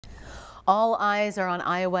All eyes are on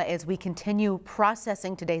Iowa as we continue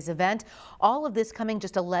processing today's event. All of this coming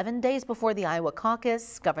just 11 days before the Iowa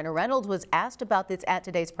caucus. Governor Reynolds was asked about this at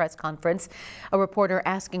today's press conference. A reporter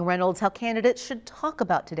asking Reynolds how candidates should talk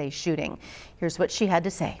about today's shooting. Here's what she had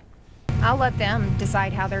to say. I'll let them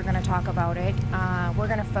decide how they're going to talk about it. We're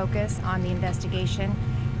going to focus on the investigation,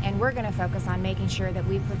 and we're going to focus on making sure that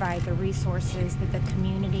we provide the resources that the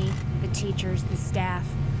community, the teachers, the staff,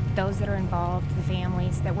 those that are involved, the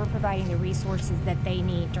families, that we're providing the resources that they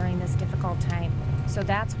need during this difficult time. So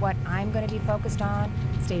that's what I'm going to be focused on,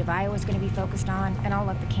 the state of Iowa is going to be focused on, and I'll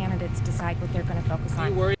let the candidates decide what they're going to focus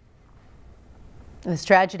on. This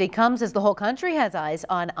tragedy comes as the whole country has eyes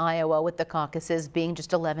on Iowa, with the caucuses being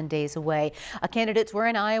just 11 days away. Candidates were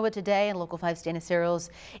in Iowa today, and Local 5's Dana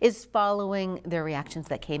Searles is following their reactions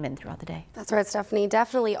that came in throughout the day. That's right, Stephanie.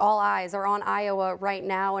 Definitely all eyes are on Iowa right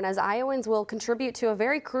now, and as Iowans will contribute to a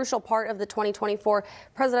very crucial part of the 2024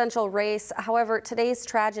 presidential race. However, today's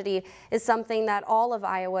tragedy is something that all of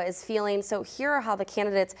Iowa is feeling. So here are how the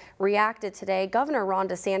candidates reacted today. Governor Ron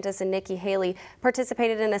DeSantis and Nikki Haley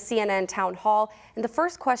participated in a CNN town hall. And the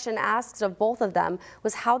first question asked of both of them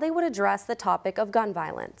was how they would address the topic of gun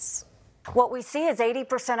violence. What we see is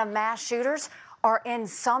 80% of mass shooters are in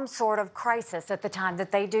some sort of crisis at the time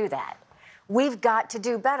that they do that. We've got to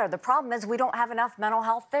do better. The problem is we don't have enough mental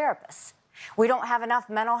health therapists. We don't have enough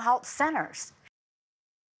mental health centers.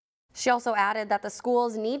 She also added that the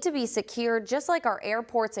schools need to be secure just like our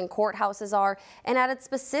airports and courthouses are, and added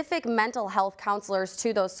specific mental health counselors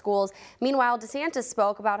to those schools. Meanwhile, DeSantis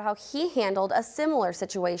spoke about how he handled a similar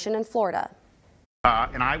situation in Florida.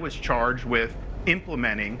 And I was charged with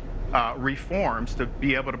implementing reforms to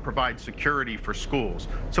be able to provide security for schools.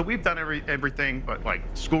 So we've done everything but like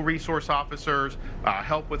school resource officers,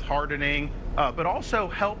 help with hardening, but also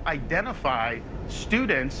help identify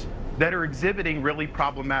students that are exhibiting really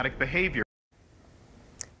problematic behavior.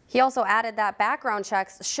 He also added that background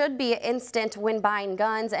checks should be instant when buying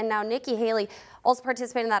guns. And now Nikki Haley also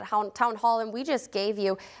participated in that town hall, and we just gave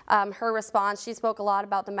you her response. She spoke a lot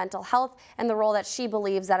about the mental health and the role that she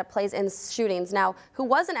believes that it plays in shootings. Now, who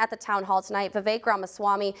wasn't at the town hall tonight, Vivek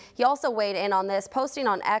Ramaswamy, he also weighed in on this, posting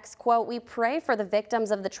on X, quote, "We pray for the victims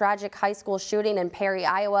of the tragic high school shooting in Perry,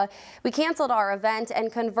 Iowa. We canceled our event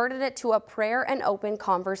and converted it to a prayer and open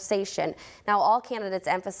conversation." Now, all candidates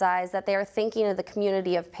emphasize that they are thinking of the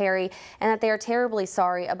community of Perry and that they are terribly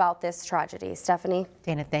sorry about this tragedy. Stephanie?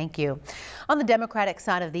 Dana, thank you. On the Democratic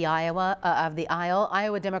side of the aisle,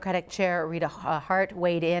 Iowa Democratic Chair Rita Hart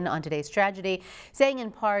weighed in on today's tragedy, saying in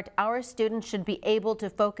part, our students should be able to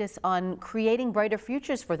focus on creating brighter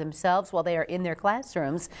futures for themselves while they are in their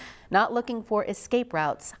classrooms, not looking for escape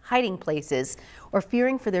routes, hiding places, or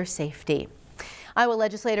fearing for their safety. Iowa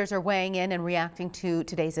legislators are weighing in and reacting to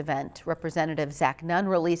today's event. Representative Zach Nunn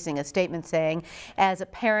releasing a statement saying, as a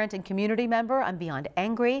parent and community member, I'm beyond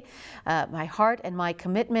angry. My heart and my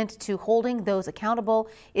commitment to holding those accountable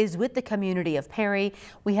is with the community of Perry.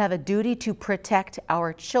 We have a duty to protect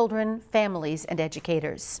our children, families, and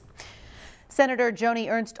educators. Senator Joni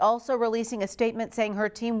Ernst also releasing a statement saying her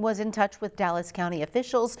team was in touch with Dallas County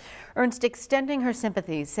officials. Ernst extending her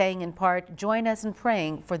sympathies, saying in part, join us in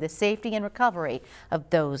praying for the safety and recovery of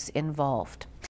those involved.